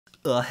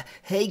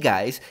Hey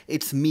guys,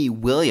 it's me,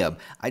 William.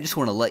 I just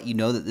want to let you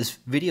know that this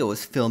video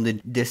was filmed in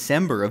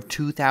December of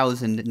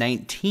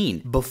 2019,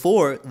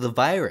 before the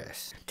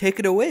virus. Take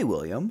it away,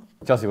 William.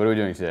 Chelsea, what are we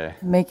doing today?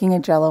 Making a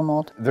Jello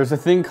mold. There's a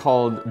thing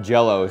called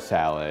Jello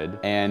salad,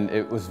 and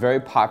it was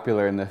very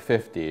popular in the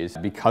 50s.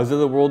 Because of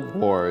the world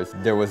wars,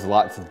 there was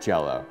lots of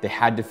Jello. They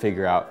had to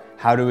figure out,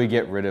 how do we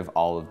get rid of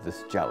all of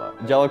this Jello?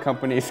 Jello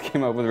companies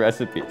came up with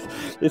recipes.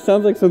 It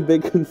sounds like some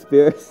big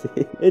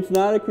conspiracy. It's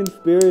not a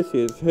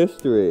conspiracy, it's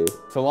history.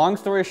 So long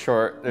story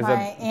short, there's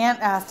My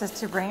aunt asked us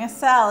to bring a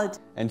salad.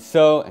 and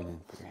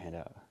then put your hand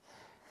out.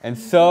 And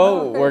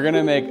so we're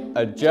gonna make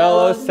a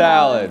Jello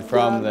salad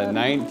from the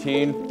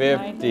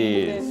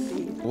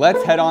 1950s.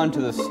 Let's head on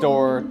to the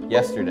store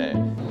yesterday.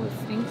 Oh, it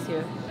stinks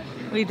here.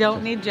 We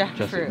don't need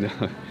jackfruit.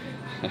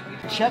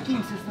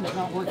 Checking system's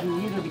not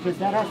working either because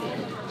that has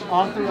to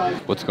authorize.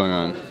 What's going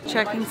on?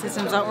 Checking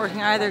system's not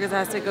working either because it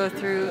has to go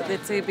through,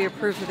 it's to be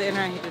approved for the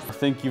internet.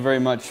 Thank you very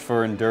much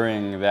for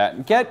enduring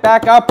that. Get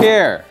back up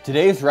here!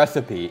 Today's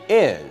recipe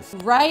is...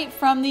 Right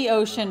from the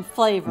ocean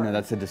flavor. No,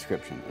 that's a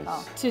description.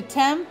 It's... To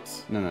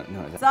tempt No.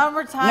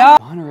 summertime. No!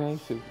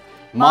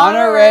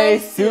 Monterey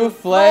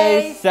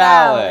souffle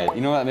salad. You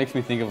know what that makes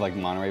me think of, like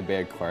Monterey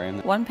Bay Aquarium?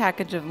 1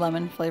 package of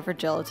lemon flavored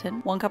gelatin,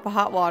 1 cup of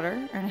hot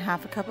water, and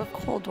half a cup of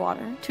cold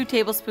water, 2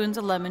 tablespoons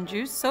of lemon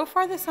juice. So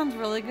far this sounds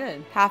really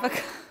good. Half a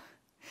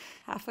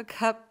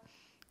cup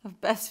of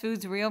Best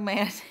Foods real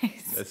mayonnaise.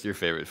 That's your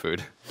favorite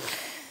food.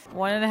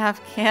 1.5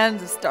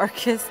 cans of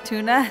Star-Kissed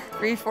tuna,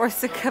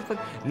 3/4 a cup of...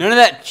 None of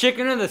that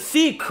chicken of the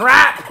sea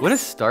crap! What does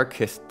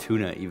Star-Kissed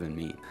tuna even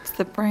mean? It's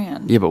the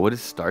brand. Yeah, but what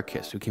is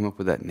Star-Kissed? Who came up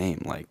with that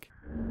name? Like...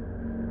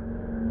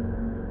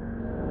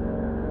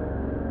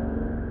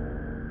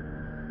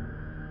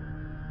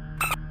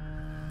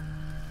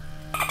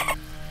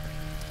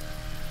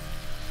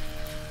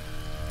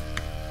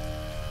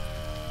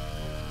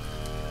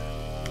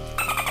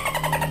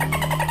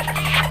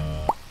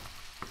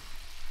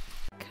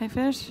 Can I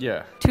finish?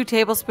 Yeah. 2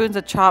 tablespoons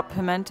of chopped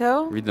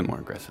pimento. Read them more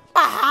aggressive.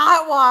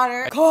 Hot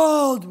water.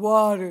 Cold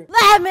water.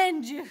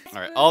 Lemon juice.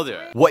 All right, I'll do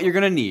it. What you're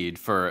gonna need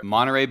for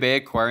Monterey Bay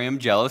Aquarium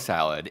Jello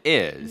salad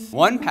is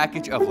 1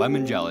 package of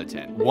lemon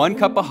gelatin, 1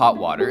 cup of hot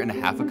water, and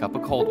half a cup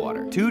of cold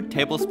water, 2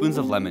 tablespoons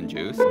of lemon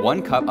juice,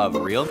 1 cup of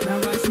real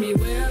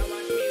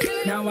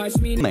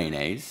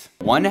mayonnaise,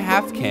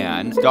 1/2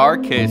 can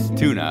Star-Kissed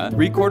tuna,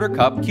 3/4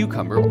 cup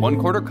cucumber,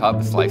 1/4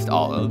 cup sliced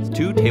olives,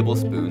 2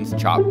 tablespoons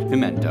chopped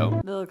pimento.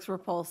 That looks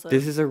repulsive.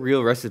 This is a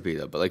real recipe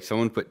though, but like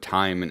someone put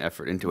time and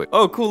effort into it.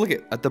 Oh, cool, look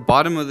at the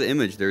bottom of the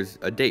image, there's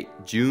a date,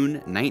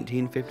 June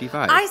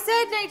 1955. I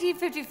said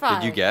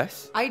 1955. Did you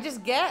guess? I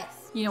just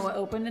guessed. You know what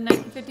opened in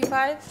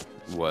 1955?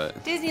 What?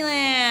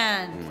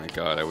 Disneyland. Oh my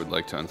god, I would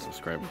like to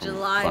unsubscribe from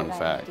July fun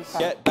 1955. facts.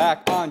 Get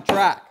back on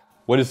track.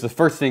 What is the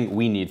first thing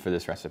we need for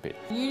this recipe?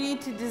 You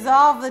need to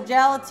dissolve the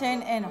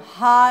gelatin in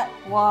hot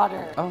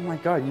water. Oh my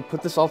god, you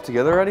put this all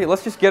together already?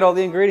 Let's just get all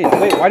the ingredients.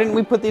 Wait, why didn't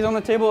we put these on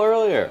the table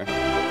earlier?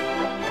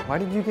 Why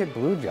did you get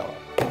blue Jello?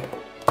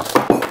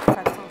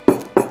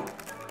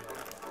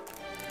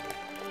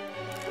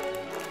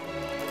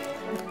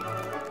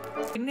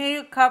 You need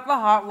a cup of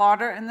hot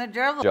water and the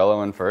Jello.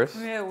 Jello in first?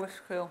 Yeah,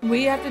 whisk.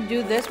 We have to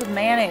do this with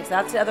mayonnaise.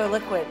 That's the other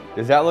liquid.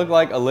 Does that look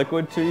like a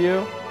liquid to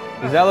you?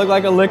 Does that look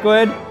like a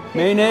liquid?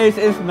 Mayonnaise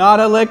is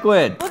not a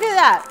liquid. Look at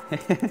that.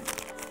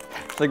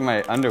 It's like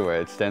my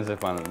underwear, it stands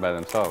up on by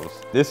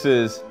themselves. This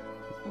is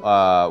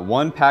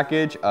 1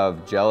 package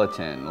of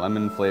gelatin,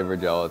 lemon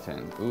flavored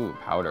gelatin. Ooh,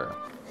 powder.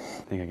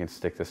 Think I can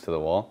stick this to the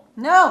wall?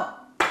 No.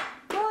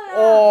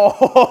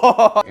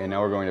 Oh! And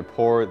now we're going to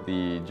pour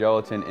the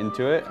gelatin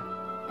into it.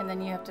 And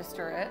then you have to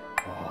stir it.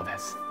 Oh,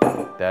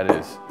 that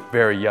is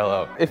very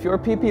yellow. If your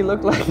pee-pee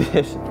looked like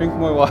this, drink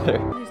more water.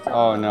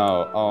 Oh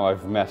no, oh,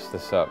 I've messed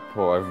this up.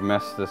 Oh, I've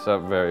messed this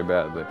up very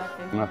badly.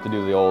 Okay. I'm gonna have to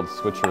do the old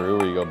switcheroo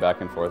where you go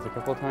back and forth a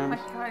couple Oh times. my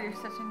god, you're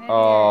such an idiot.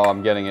 Oh,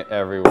 I'm getting it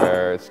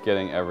everywhere. It's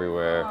getting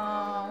everywhere.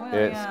 Oh,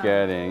 It's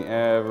getting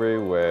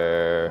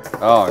everywhere.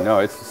 Oh no,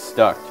 it's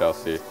stuck,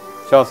 Chelsea.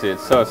 Chelsea,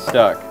 it's so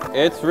stuck.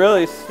 It's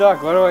really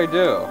stuck. What do I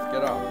do?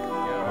 Get off.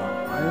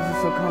 Why is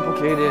this so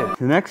complicated?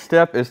 The next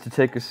step is to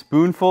take a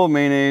spoonful of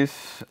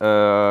mayonnaise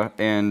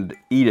and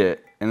eat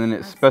it. And then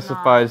it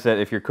specifies that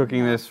if you're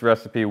cooking this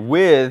recipe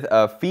with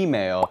a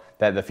female,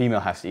 that the female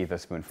has to eat a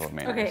spoonful of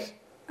mayonnaise.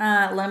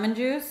 Okay, lemon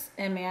juice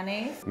and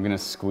mayonnaise. I'm gonna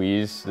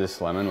squeeze this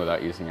lemon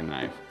without using a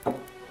knife.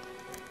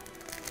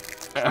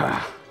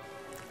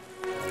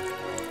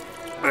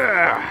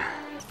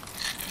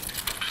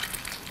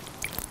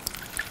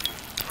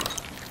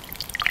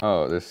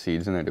 Oh, there's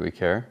seeds in there. Do we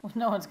care? Well,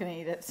 no one's gonna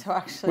eat it, so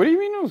actually. What do you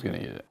mean no one's gonna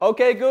eat it?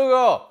 Okay,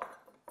 Google.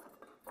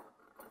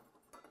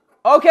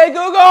 Okay,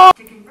 Google.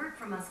 To convert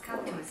from us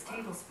cup to us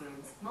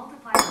tablespoons,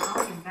 multiply the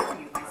volume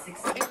value by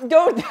 16.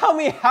 Don't tell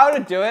me how to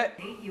do it.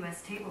 8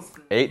 U.S.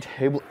 tablespoons. 8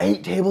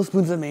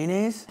 tablespoons of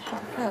mayonnaise?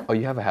 Oh,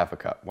 you have a half a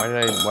cup. Why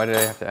did I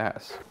have to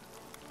ask?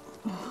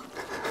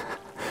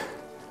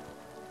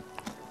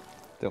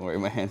 Don't worry,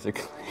 my hands are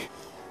clean.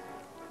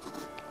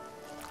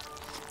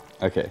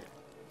 Okay,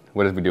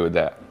 what did we do with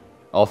that?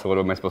 Also, what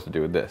am I supposed to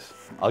do with this?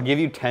 I'll give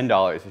you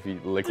 $10 if you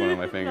lick one of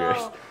my fingers.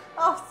 No.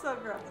 Oh, so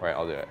gross. All right,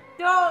 I'll do it.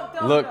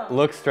 Don't.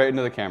 Look straight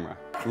into the camera.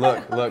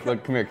 Look,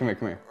 come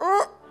here.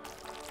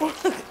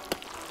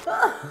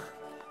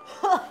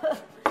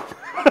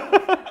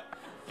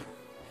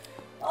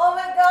 Oh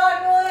my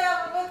God, William,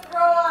 I'm gonna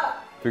throw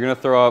up. If you're gonna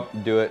throw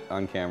up, do it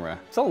on camera.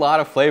 It's a lot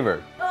of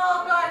flavor.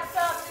 Oh God,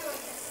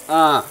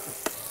 stop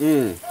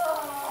doing it.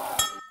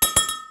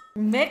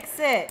 Mix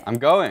it. I'm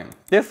going.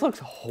 This looks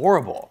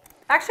horrible.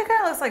 Actually,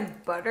 kind of looks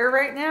like butter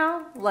right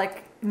now.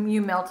 Like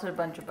you melted a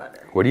bunch of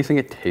butter. What do you think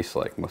it tastes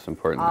like, most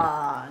importantly?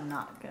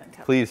 Not gonna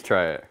tell. Please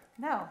try it.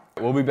 No.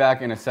 We'll be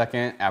back in a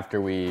second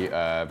after we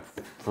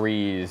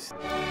freeze.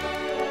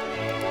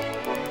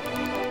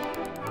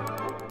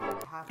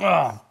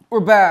 We're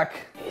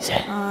back. Is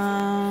that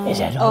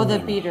Oh, the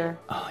beater.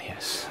 Oh,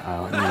 yes.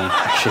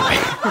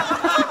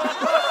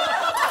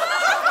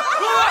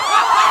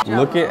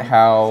 Look at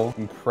how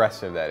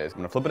impressive that is. I'm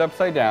gonna flip it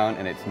upside down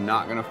and it's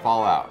not gonna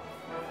fall out.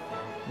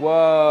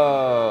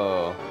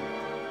 Whoa.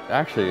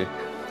 Actually,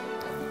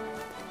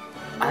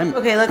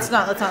 Okay, let's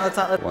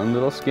not. One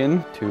little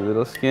skin, 2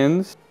 little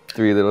skins,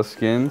 3 little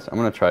skins. I'm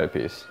gonna try a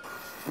piece.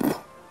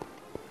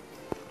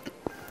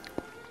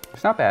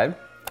 It's not bad.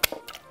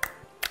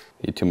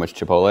 Eat too much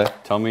Chipotle?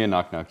 Tell me a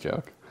knock-knock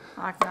joke.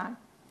 Knock.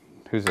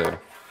 Who's there?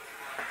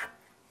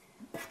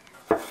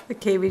 The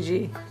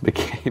KBG. The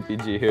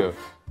KBG who?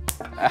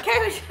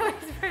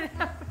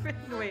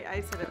 Wait,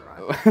 I said it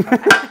wrong.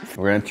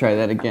 We're gonna try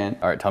that again.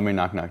 All right, tell me a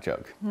knock-knock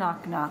joke.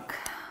 Knock.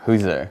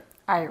 Who's there?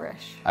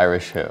 Irish.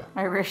 Irish who?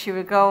 I wish you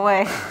would go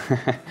away.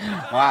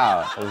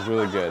 Wow, that was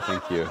really good,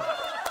 thank you.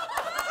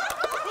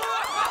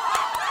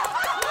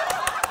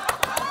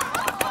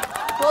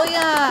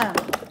 William!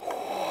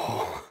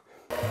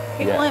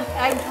 Yeah. William,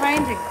 I'm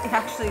trying to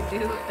actually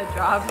do a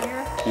job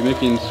here. You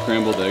making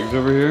scrambled eggs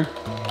over here?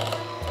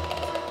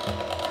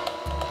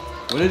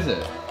 What is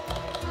it?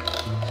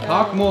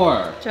 Talk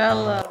more.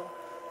 Jello.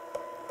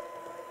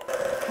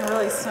 I can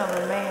really smell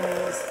the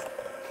mayonnaise.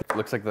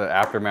 Looks like the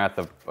aftermath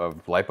of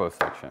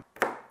liposuction.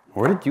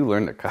 Where did you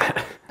learn to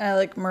cut? I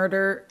like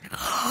murder.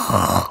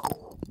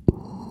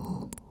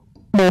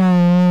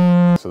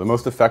 So the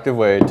most effective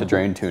way to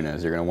drain tuna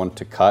is you're gonna want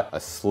to cut a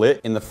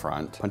slit in the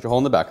front, punch a hole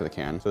in the back of the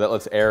can, so that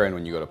lets air in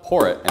when you go to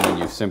pour it, and then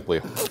you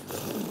simply...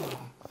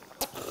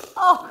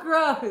 Oh,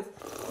 gross.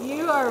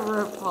 You are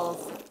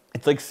repulsive.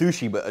 It's like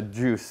sushi, but a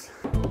juice.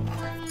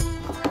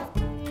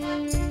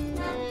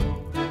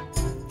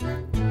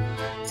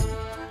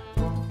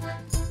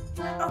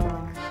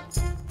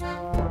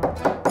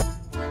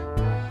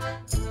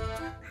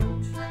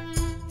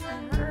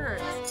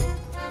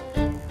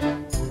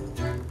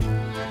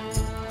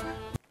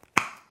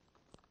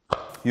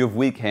 You have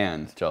weak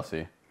hands,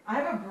 Chelsea. I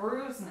have a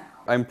bruise now.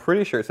 I'm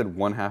pretty sure it said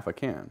 1/2 a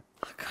can.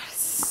 Oh God, it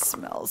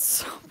smells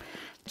so bad.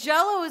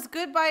 Jello is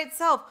good by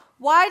itself.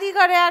 Why do you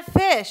gotta add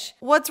fish?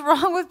 What's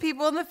wrong with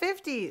people in the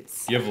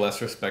 50s? Do you have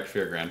less respect for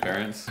your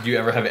grandparents? Do you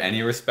ever have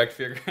any respect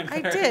for your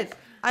grandparents? I did.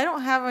 I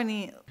don't have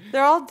any.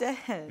 They're all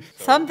dead.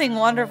 Something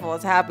wonderful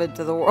has happened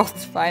to the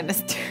world's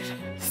finest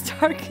tuna.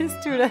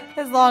 Star-kissed tuna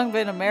has long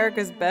been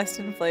America's best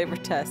in flavor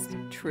test.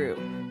 True.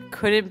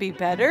 Could it be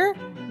better?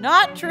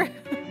 Not true.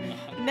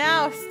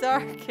 Now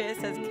Star-Kiss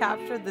has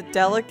captured the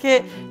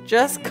delicate,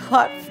 just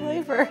caught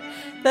flavor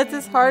that's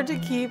as hard to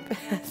keep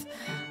as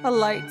a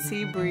light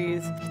sea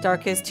breeze.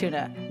 Star-Kiss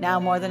tuna, now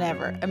more than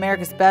ever,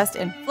 America's best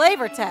in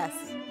flavor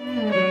tests.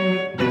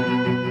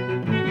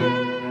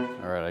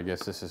 All right, I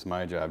guess this is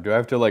my job. Do I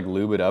have to like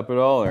lube it up at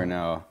all or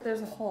no?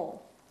 There's a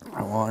hole.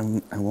 I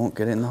won't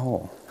get it in the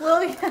hole.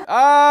 William.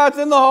 Ah, it's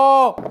in the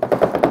hole!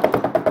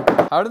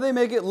 How do they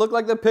make it look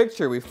like the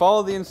picture? We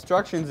follow the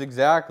instructions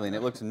exactly, and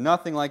it looks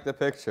nothing like the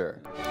picture.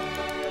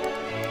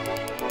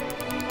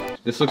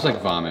 This looks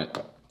like vomit.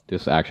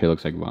 This actually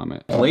looks like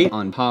vomit. Plate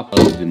on top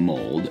of the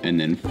mold, and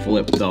then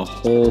flip the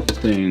whole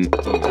thing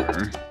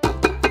over.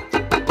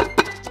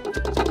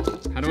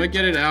 How do I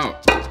get it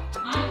out?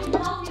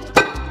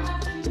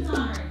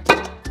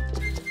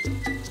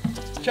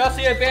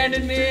 Chelsea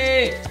abandoned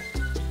me!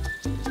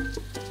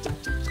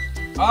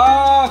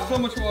 Ah, so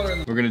much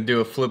water. We're gonna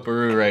do a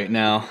flipperoo right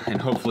now,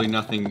 and hopefully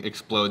nothing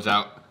explodes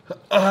out.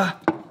 I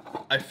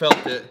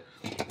felt it.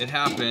 It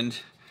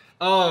happened.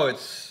 Oh,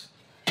 it's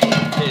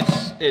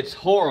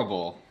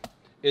horrible.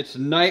 It's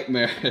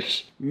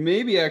nightmarish.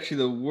 Maybe actually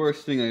the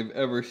worst thing I've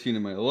ever seen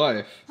in my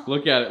life.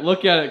 Look at it.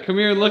 Look at it. Come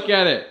here and look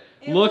at it.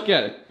 Look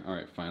at it. All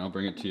right, fine. I'll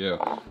bring it to you.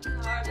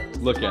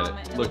 Look at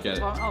it. Look at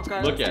it.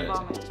 Look at it.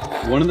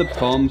 One of the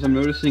problems I'm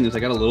noticing is I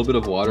got a little bit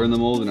of water in the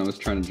mold and I was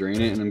trying to drain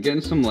it, and I'm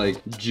getting some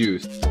like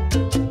juice.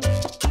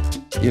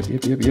 Yep.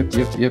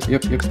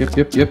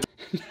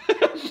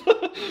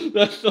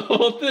 That's the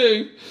whole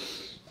thing.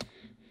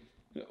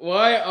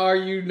 Why are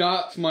you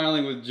not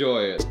smiling with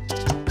joy? You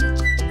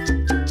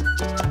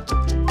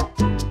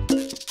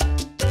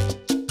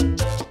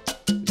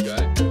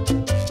got it?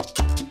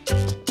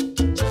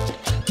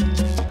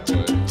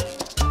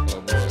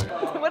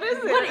 What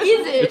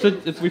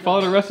is it? We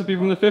followed a recipe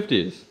from the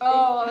 50s.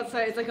 Oh,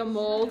 outside. It's like a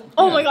mold.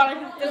 Oh my god.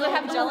 Does it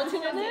have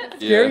gelatin in it?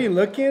 Scary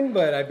looking,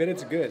 but I bet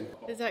it's good.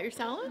 Is that your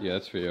salad? Yeah,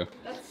 that's for you.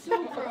 That's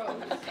so gross.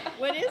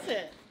 What is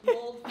it?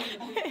 Mold.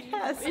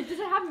 Yes. Does it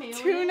have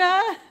mayonnaise?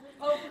 Tuna.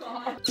 Oh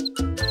god.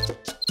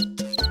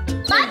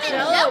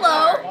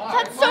 Jello?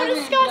 That's so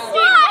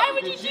disgusting. Why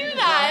would you do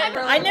that?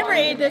 I never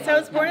ate this. I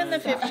was born in the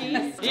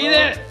 50s. Eat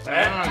it!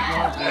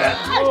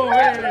 Oh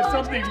man, it's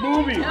something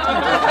moving.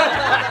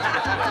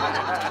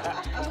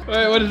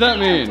 Wait, what does that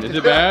mean? Is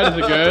it bad? Is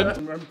it good?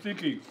 I'm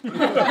thinking.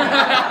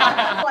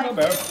 Not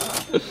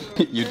bad.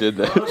 You did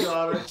that.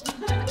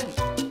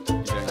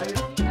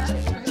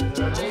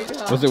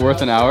 Was it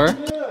worth an hour?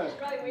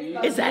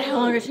 Is that how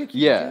long it took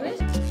you? Yeah.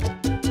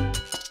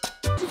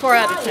 4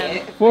 out of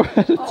 10. 4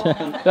 out of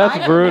 10.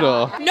 That's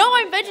brutal. No,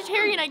 I'm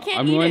vegetarian. I can't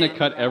I'm eat going it. to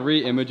cut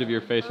every image of your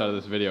face out of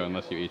this video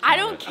unless you eat it. I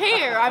don't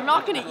care. I'm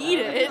not gonna eat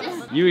it.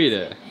 You eat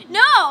it.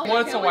 No.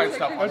 What's the white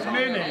stuff? What's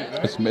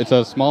mayonnaise? It's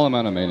a small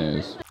amount of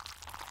mayonnaise.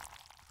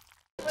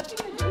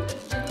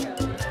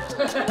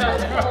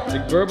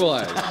 Like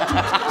verbalize.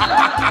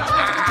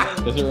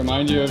 Does it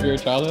remind you of your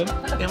childhood?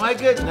 Am I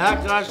getting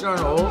that gosh darn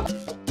old?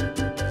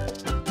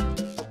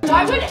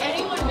 Why would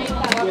anyone make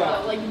that up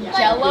though? Like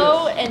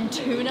Jello and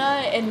tuna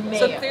and mayo.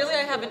 So clearly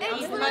I haven't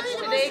eaten much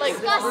today. Like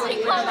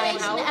Disgusting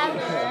combination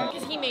ever.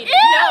 because he made it.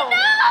 Ew,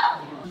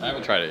 no! I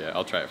haven't tried it yet.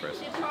 I'll try it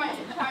first. Try it.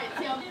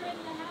 See how-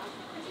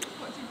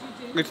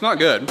 It's not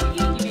good.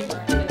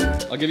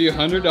 I'll give you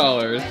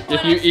 $100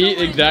 if you eat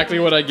exactly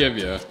what I give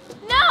you.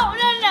 No,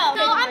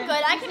 I'm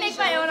good. I can make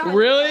my own.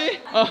 Really?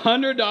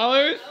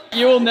 $100?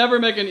 You will never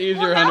make an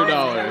easier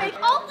 $100.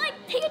 I'll like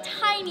take a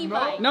tiny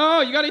bite. No,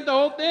 you gotta eat the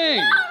whole thing.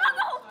 No, not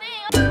the whole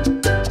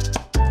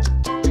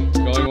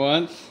thing. Going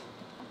once,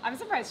 I'm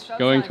surprised. Shell's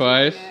going not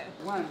twice. eating it.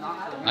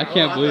 I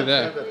can't believe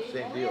that.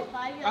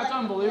 That's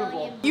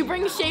unbelievable. You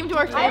bring shame to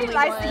our family.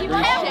 I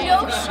have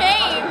no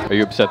shame. Are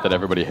you upset that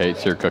everybody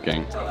hates your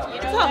cooking?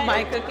 It's not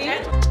my cooking.